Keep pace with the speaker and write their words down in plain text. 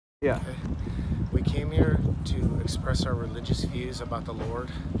Yeah. Okay. We came here to express our religious views about the Lord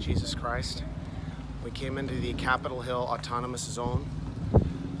Jesus Christ. We came into the Capitol Hill Autonomous Zone.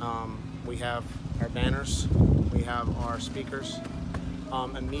 We have our banners, we have our speakers.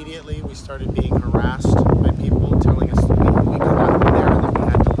 Immediately we started being harassed by people telling us that we could not be there and that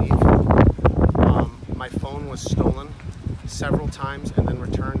we had to leave. My phone was stolen several times and then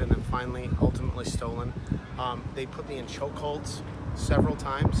returned and then finally ultimately stolen. They put me in chokeholds several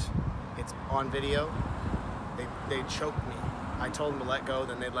times. It's on video. They choked me. I told them to let go,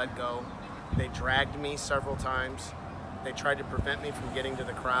 then they let go. They dragged me several times. They tried to prevent me from getting to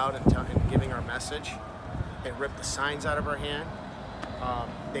the crowd and giving our message. They ripped the signs out of our hand.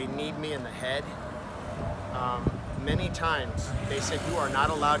 They kneed me in the head. Many times they said, "You are not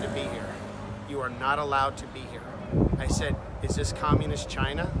allowed to be here. You are not allowed to be here." I said, "Is this communist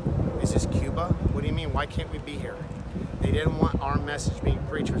China? Is this Cuba? What do you mean? Why can't we be here?" They didn't want our message being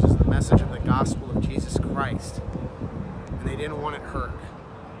preached, which is the message of the gospel of Jesus Christ. And they didn't want it heard.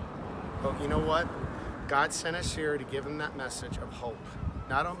 But you know what? God sent us here to give them that message of hope.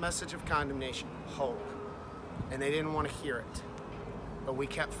 Not a message of condemnation, hope. And they didn't want to hear it. But we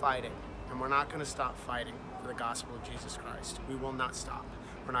kept fighting. And we're not going to stop fighting for the gospel of Jesus Christ. We will not stop.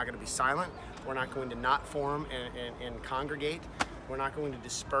 We're not going to be silent. We're not going to not form and congregate. We're not going to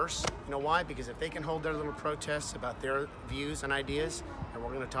disperse. You know why? Because if they can hold their little protests about their views and ideas, then we're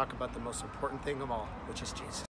going to talk about the most important thing of all, which is Jesus.